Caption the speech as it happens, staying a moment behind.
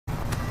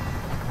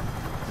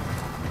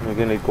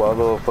Making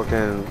licuado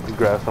fucking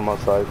grass on my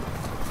side.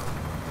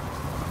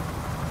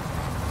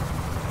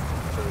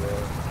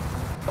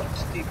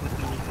 Steep with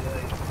the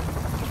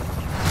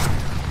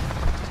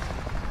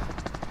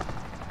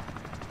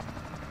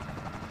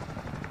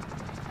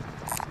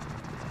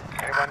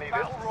Anyone need it?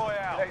 Battle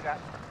Royale. Take that.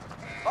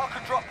 Mark a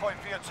drop point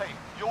for your team.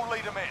 You'll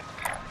lead them in.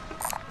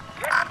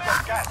 Got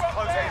gas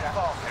closing in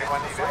fast.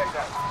 Anyone need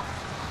it?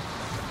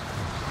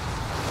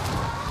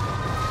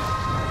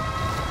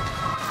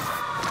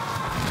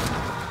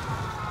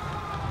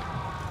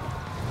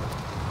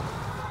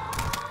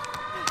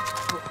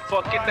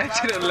 fucking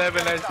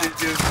 1911 as they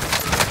do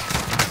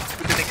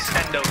with an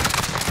extendo.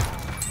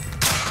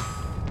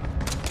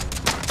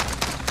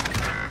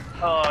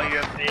 Oh,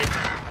 you're a bitch.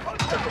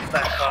 Circle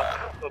back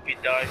up. Hope you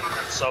die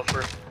and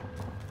suffer.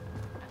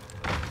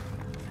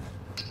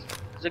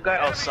 There's a guy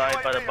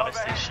outside by the buy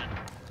station.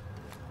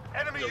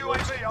 Enemy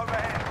UAV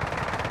overhead.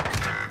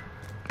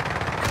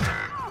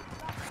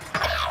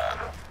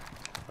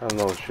 I have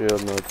no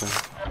shield, nothing.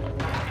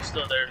 He's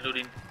still there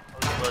looting.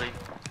 Oh, buddy.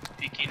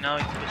 Peeking now.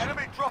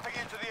 Enemy dropping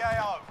into the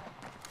AO.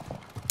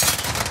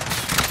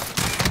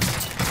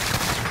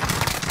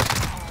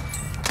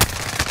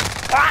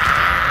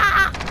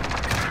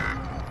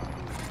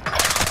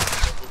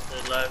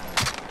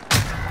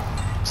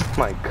 Oh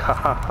my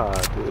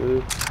god,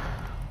 dude. I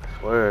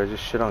swear, I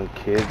just shit on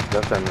kids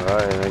left and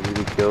right, and I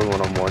usually kill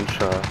when I'm one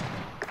shot.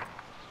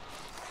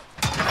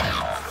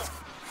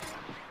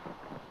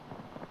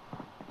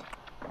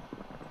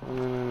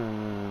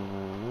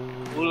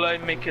 Will I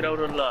make it out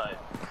alive?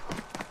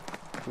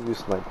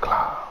 Just like,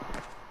 claw.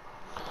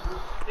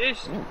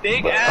 This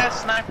big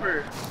ass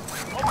sniper.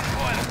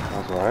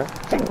 That's alright.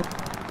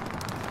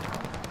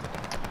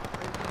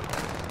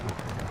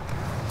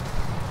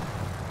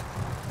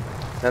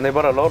 And they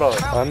bought a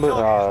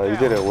loadout. You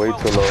did it way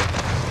too low.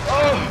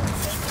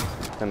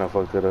 And I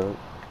fucked it up.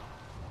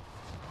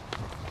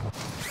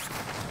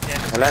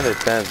 I landed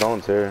 10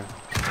 zones here.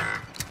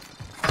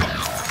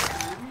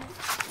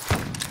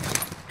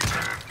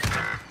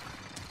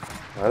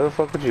 Why the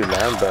fuck would you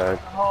land back?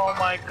 Oh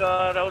my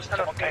god, I was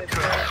trying to get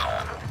through.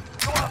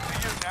 Go up to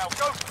you now.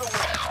 Go for the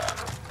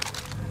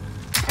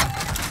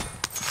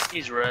win.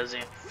 He's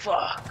rezzing.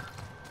 Fuck.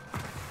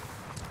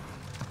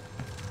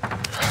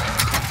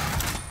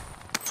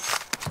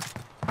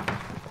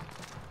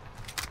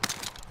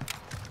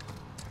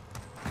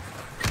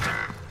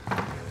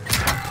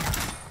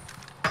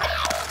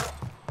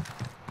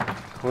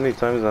 How many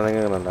times I think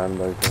I'm gonna land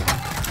back there?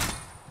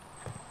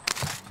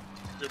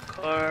 The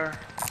car.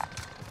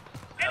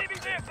 Enemy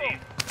vehicle.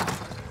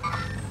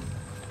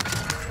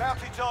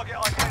 Bounty target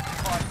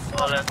identified.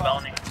 Oh, that's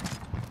bounty.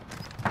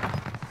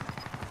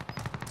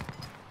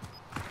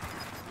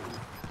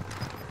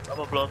 I'm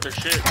gonna blow up their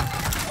shit.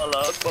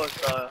 Allah Akbar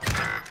style.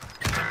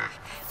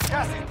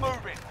 Gas is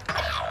moving.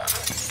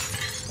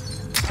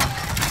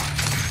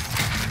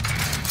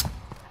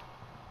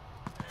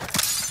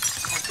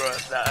 Bro,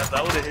 if I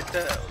would've hit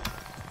that.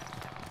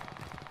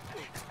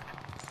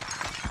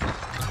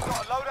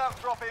 Got a loadout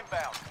drop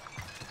inbound.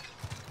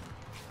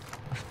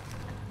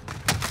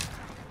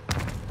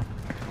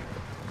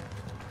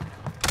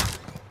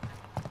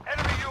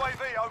 Enemy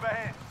UAV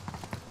overhead.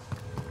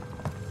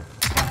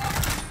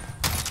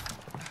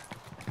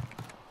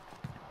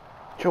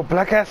 Yo,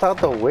 black ass out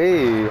the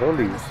way.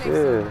 Holy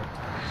shit.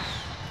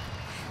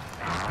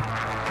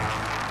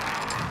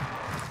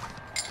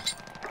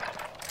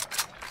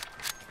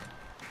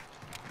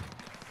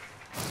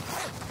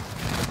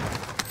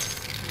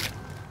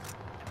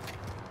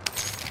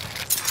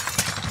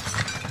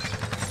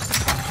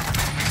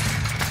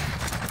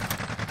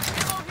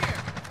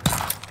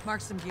 Mark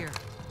some gear.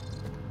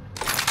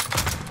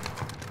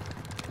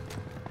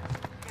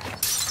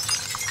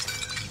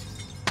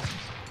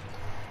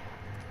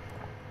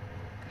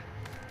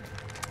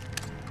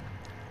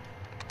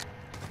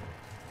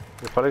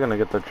 You're probably gonna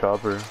get the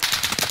chopper.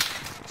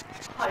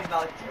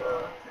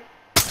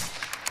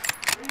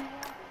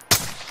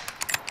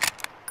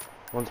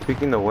 One's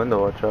peeking the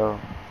window, watch out.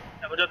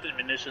 Yeah, we got the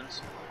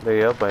munitions.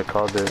 They up, I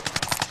called it.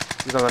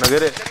 He's not gonna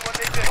get it. Anyone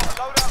need this?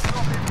 Loadout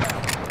drop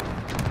inbound.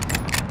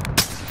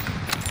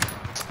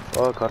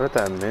 Oh, caught it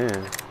that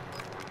man.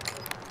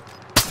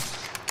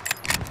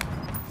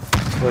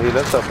 Well, he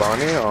left a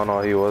bounty? Oh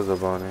no, he was a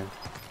bounty.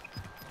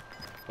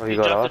 Oh, he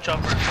got dropped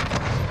off? the chopper.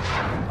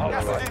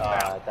 Gas is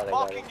inbound.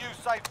 Marking you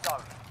safe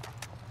zone.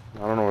 I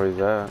don't know where he's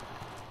at.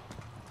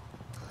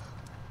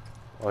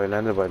 Oh, he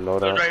landed by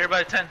loadout. Right here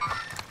by 10.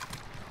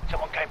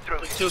 Someone came through.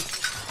 Like 2.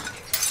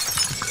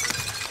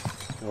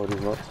 Oh,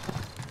 he's not.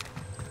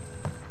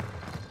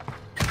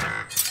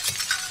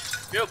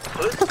 You're a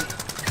pussy.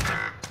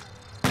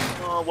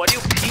 Why do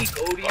you peek,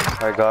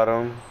 Odie? I got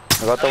him.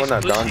 I got the one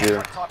that downed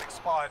you. Time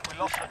expired. We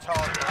lost the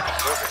target.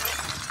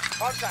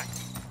 Contact.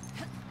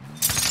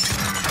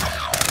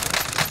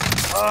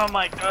 Oh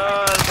my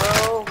god,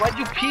 bro. Why'd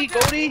you peek,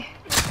 Odie?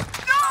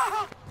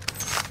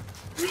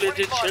 You're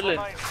legit chilling.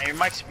 And your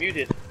mic's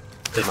muted.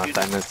 Did my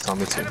family tell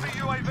me to? Enemy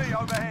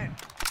UAV overhead.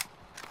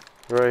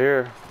 Right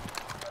here.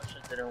 That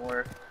shit didn't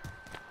work.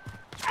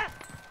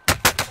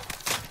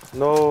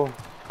 No.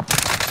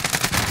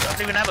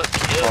 Don't even have a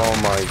kill. Oh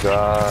my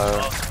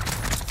god.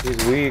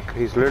 He's weak.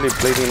 He's literally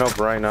plating up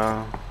right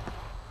now.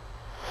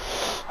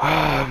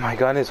 Oh my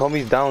god, his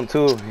homie's down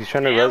too. He's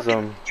trying to res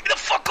him. Give me the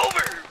fuck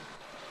over!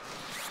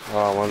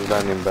 Oh, one's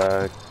landing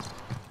back.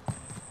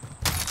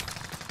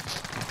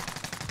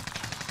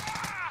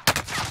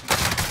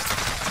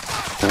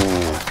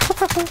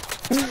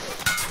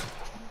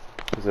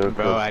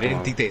 Bro, I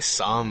didn't think they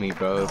saw me,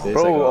 bro. There's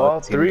Bro, like all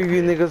three of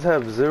you niggas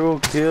have 0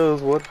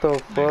 kills. What the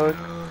fuck?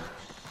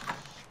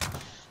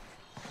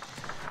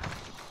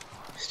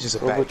 It's just a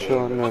Go bad with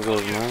your game.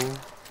 niggas, man.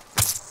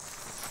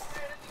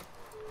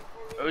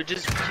 Or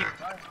just keep.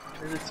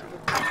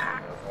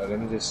 Let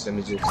me just. And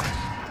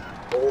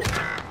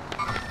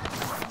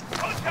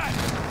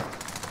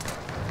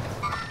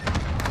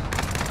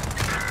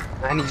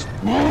he's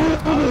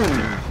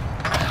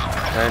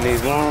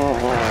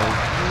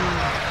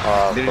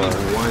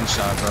literally one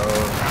shot, bro.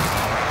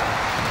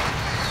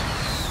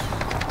 Oh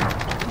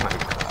my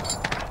god.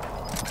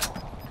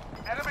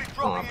 Enemy I don't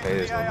dropping wanna play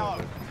into this the no AO.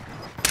 more.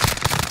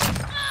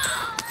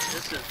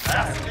 This is Gas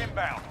ass. is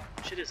inbound.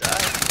 Shit is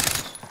ass.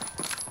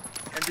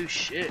 Can't do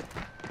shit.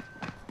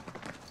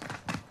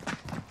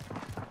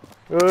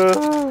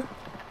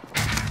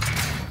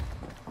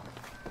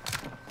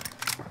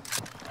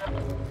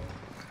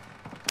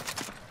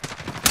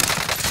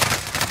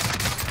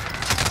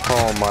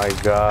 Oh my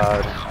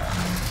god.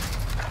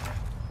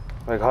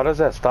 Like, how does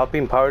that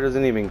stopping power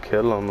doesn't even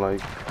kill him?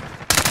 Like,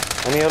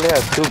 and he only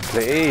has 2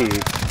 plays.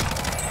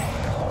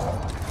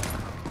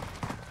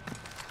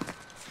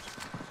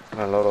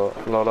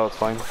 Load out's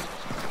fine.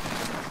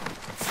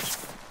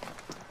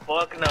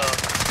 Fuck no.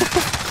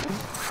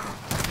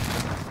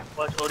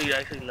 Watch Odie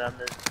actually land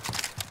this.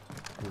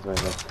 He's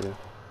right next to you.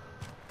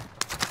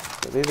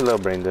 He's a little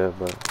brain dead,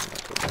 but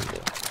not so brain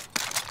dead.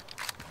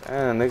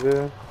 Damn,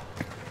 nigga.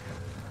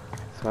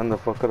 Spun the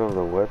fuck out of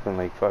the weapon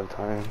like 5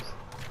 times.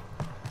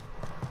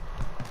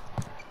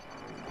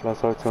 Last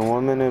starts in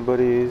 1 minute,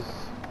 buddies.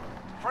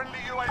 Friendly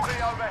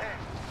UAV overhead.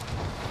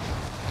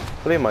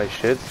 Hopefully my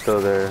shit's still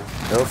there. I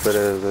hope it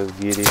is, it's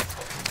giddy.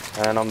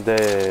 And I'm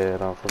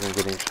dead. I'm fucking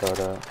getting shot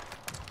at.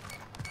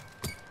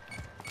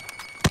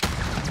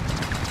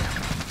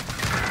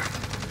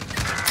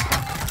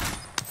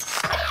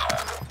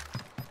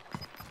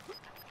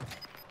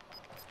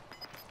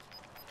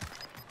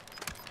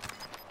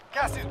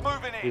 Gas is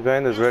moving in. He's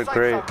behind this red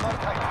crate.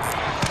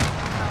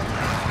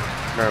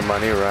 Never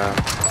mind, he ran.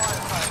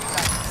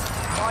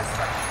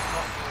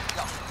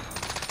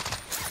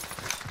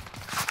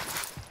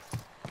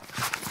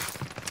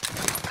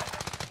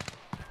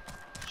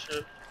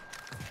 Shit.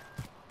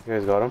 You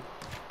guys got him?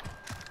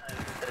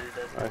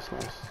 I Nice,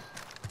 nice.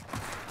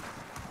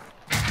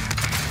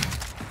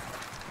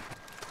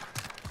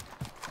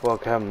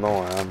 Fuck, I have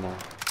no ammo.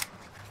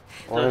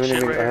 Oh, I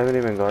haven't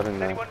even gotten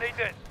that. Anyone need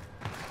this?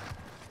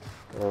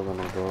 They're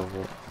gonna go over.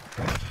 An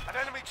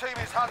enemy team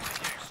is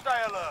hunting you.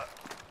 Stay alert.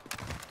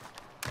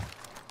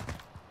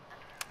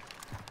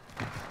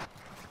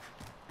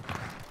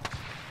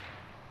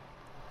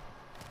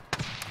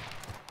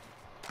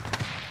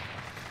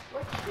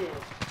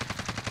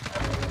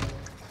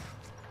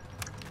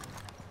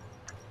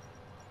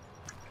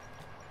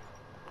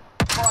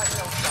 Fire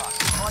sale done.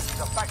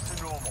 Prices are back to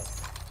normal.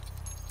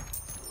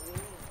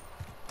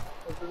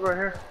 This is right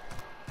here.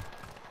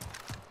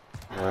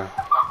 Yeah.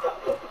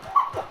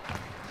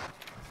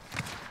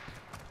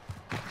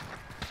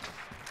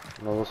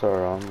 Those are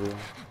around you.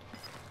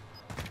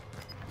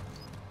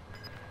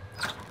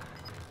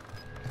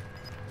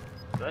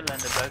 I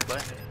landed back by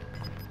me.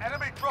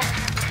 Enemy dropping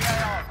into the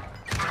AO.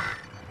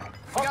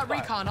 We got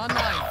recon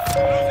online.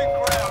 Losing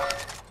ground.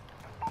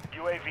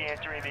 UAV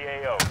entering the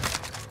AO.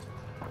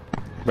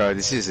 Bro,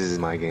 this is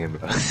my game,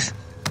 bro. It's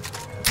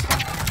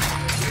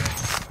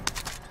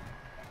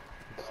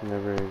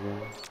never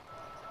again.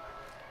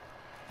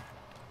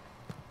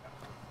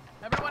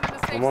 Everyone in the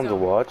safe I'm on the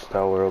zone.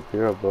 watchtower up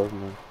here above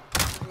me.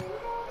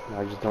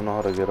 I just don't know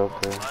how to get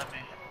up there. Behind me.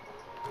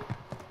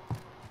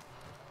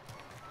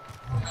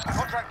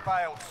 Contract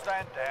failed.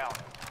 Stand down.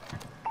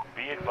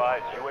 Be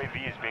advised,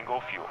 UAV is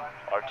bingo fuel.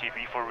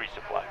 RTB for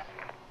resupply.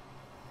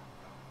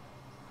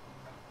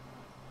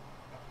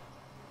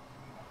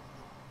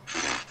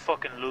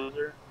 Fucking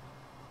loser.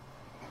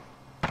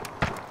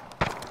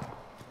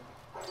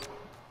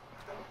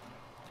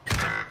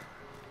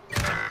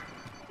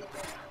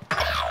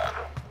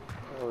 I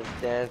was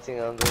dancing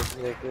on those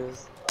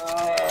niggas.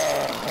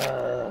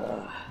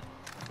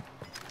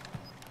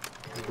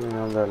 You doing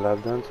on that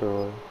lap dance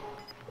or what?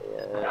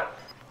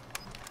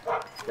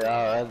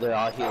 Yeah. They're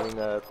all healing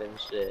up and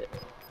shit.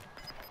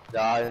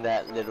 They're all in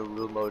that little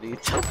room, Odie.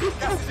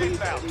 Gas is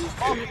inbound.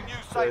 Marking you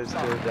safe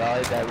zone. They're all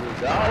in that room.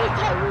 They're all in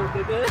that room,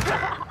 nigga.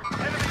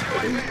 Enemy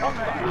UAV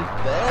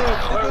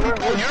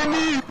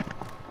overhead.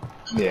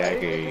 Yeah, I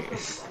hear you.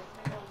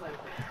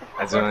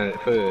 That's one of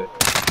the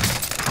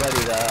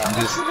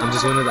I'm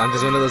just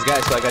one of those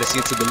guys, so I gotta see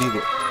it to believe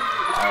it. Safe.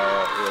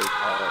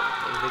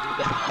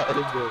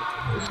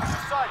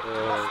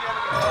 What's the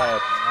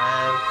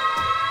enemy?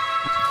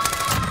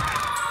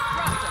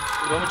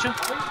 going with you?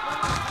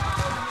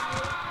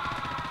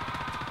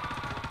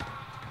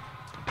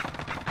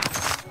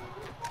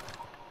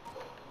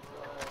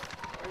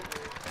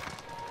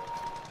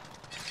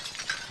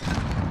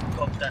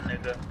 Fuck that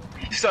nigga.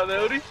 You saw that,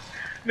 Odie?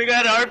 Nigga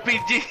had an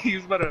RPG. He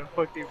was about to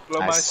fucking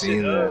blow my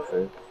shit up.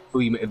 Who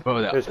you,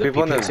 bro, There's the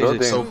people in this PK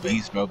is so building.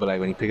 beast, bro, but like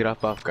when you pick it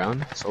up off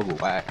ground, it's so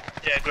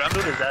whack. Yeah, ground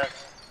loot is that.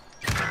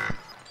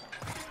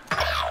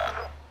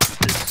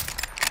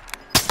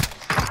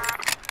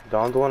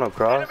 Downed one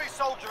across. Enemy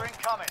soldier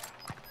incoming.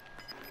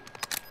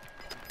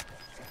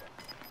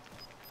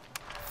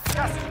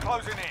 Gas is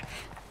closing in.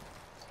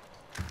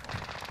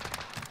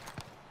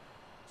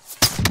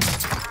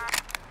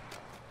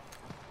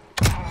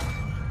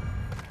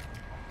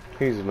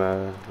 He's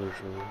mad for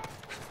sure.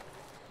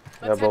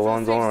 Yeah, Let's but head to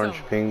one's the safe orange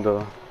zone. ping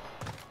though.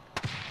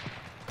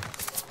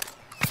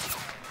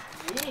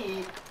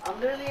 Me? I'm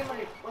literally in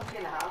my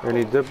fucking house.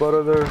 Any dip out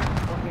of there?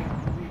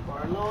 Fucking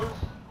Barlow's.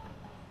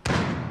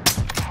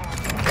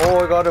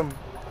 Oh, I got him.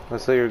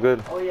 Let's say you're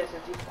good. Oh yes,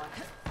 it's fine.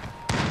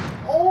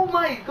 Oh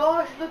my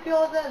gosh, look at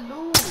all that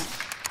loot.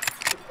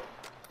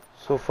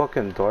 So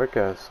fucking dark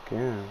ass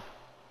skin.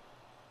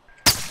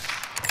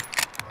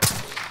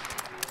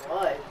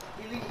 What?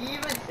 He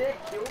even said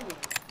kill me.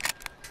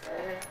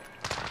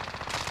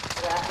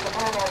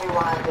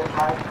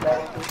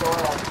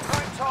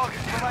 Current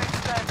targets remain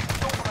standing.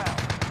 Sort them out.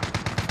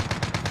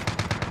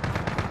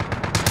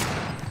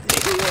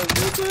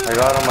 I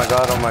got him, I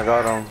got him, I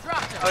got him.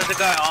 Drop them. There's a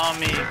guy on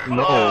me.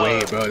 No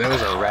way, bro. That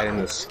was a rat in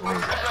the swing.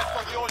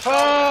 Rest of your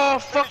Oh,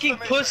 fucking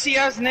pussy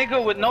ass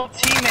nigga with no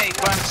teammate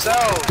by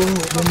himself.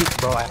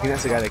 Bro, I think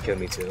that's the guy that killed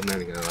me too. I'm not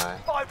even gonna lie.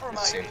 5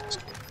 Same. remaining.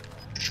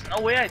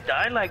 No way I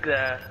died like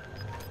that.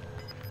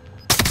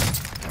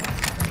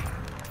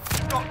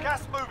 Got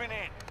gas moving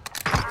in.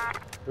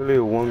 Really a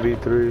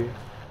 1v3.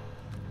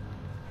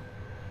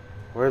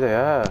 Where they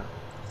at?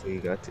 So you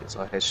got this.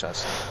 All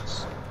headshots.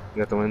 You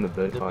got the one in the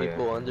building. The Oh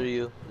people yeah. under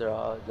you, they're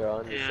on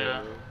the Yeah.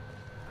 same room.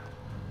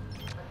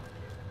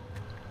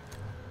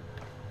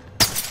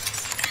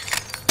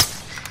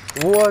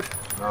 What?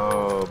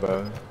 Oh,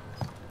 bro.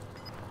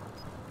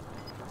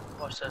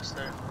 Watch that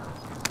there.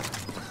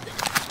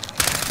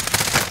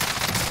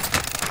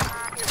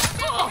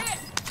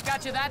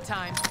 Got you that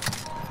time.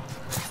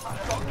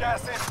 Got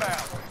gas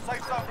inbound.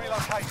 Safe zone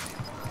relocated.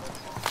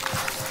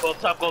 Go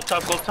top, go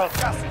top, go top.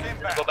 Gas is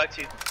inbound. Go back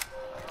to you.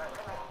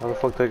 How the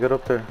fuck did I get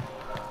up there?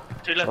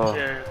 To your left, Oh.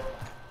 here.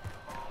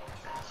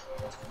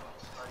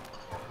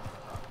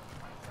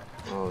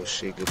 Oh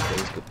shit, good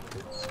place, good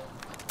place.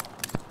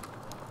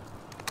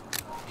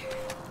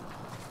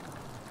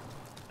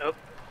 Nope.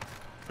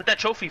 Put that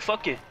trophy,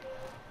 fuck it.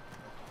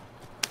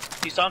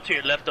 He's on to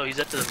your left though, he's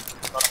at the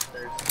bottom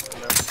stairs.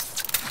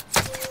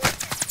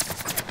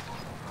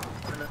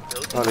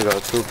 Oh, they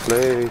got 2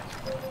 plates.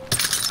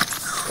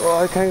 Oh,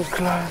 I can't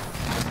climb.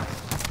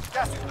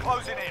 Gas is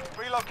closing in.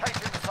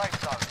 Relocating the safe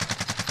zone.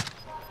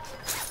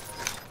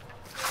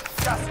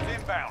 Gas is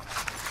inbound.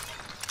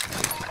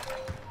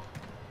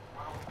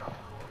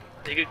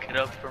 You could get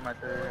up from at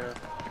the...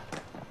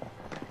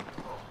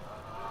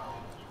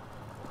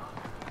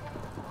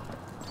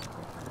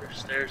 There's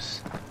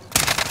stairs.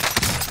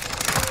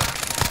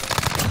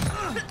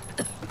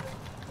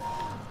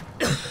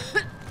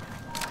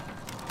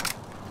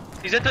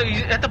 He's at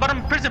the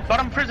bottom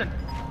prison,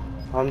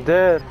 I'm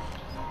dead.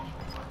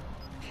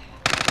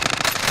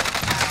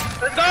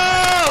 Let's go!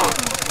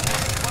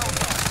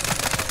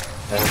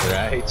 That's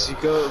right,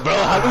 Chico. Bro,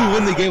 how do we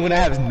win the game when I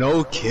have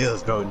no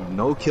kills, bro?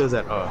 No kills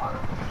at all.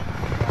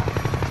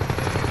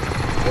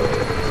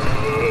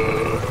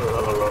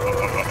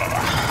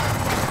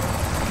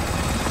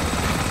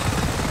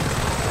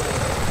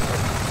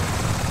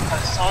 I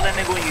saw that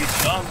nigga when you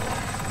jumped.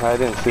 I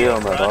didn't see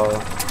him at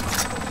all.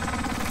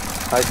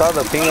 I saw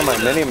the ping on my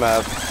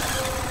mini-map.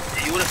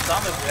 You would have saw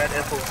me if we had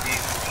FOV.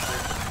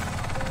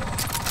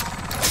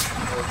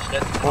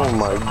 Oh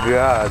my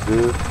god,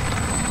 dude.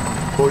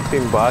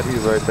 14 bodies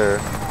right there.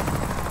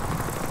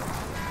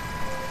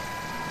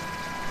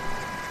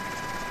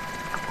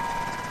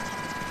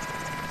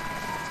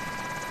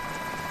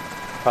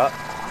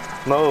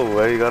 No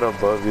way, he got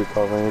above you,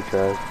 calling your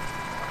trash.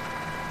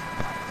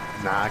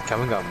 Nah,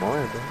 Kevin got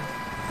more, bro.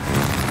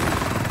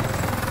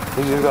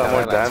 He just got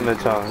more I like damage,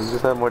 huh? He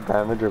just had more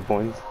damage or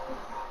points.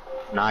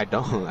 Nah, I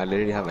don't. I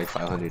literally have like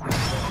 500.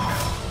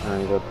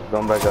 Alright,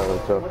 don't back out,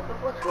 let's go. What the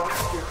fuck's wrong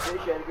with your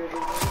fish, Edgar? You're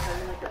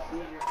having like a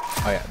seizure.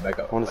 Oh yeah, back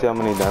up. I wanna see how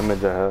many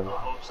damage I have.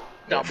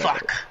 No,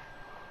 fuck.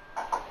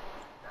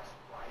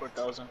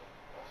 4,000.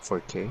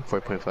 4K,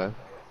 4.5.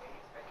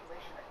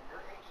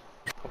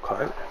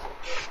 Okay.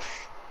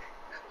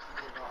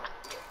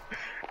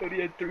 But he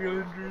had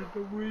 300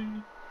 away.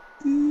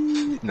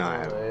 No, I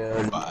have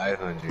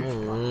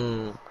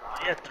 500.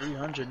 He had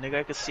 300, nigga.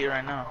 I can see it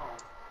right now.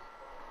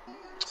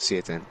 See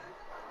it then.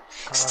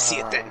 See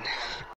it then.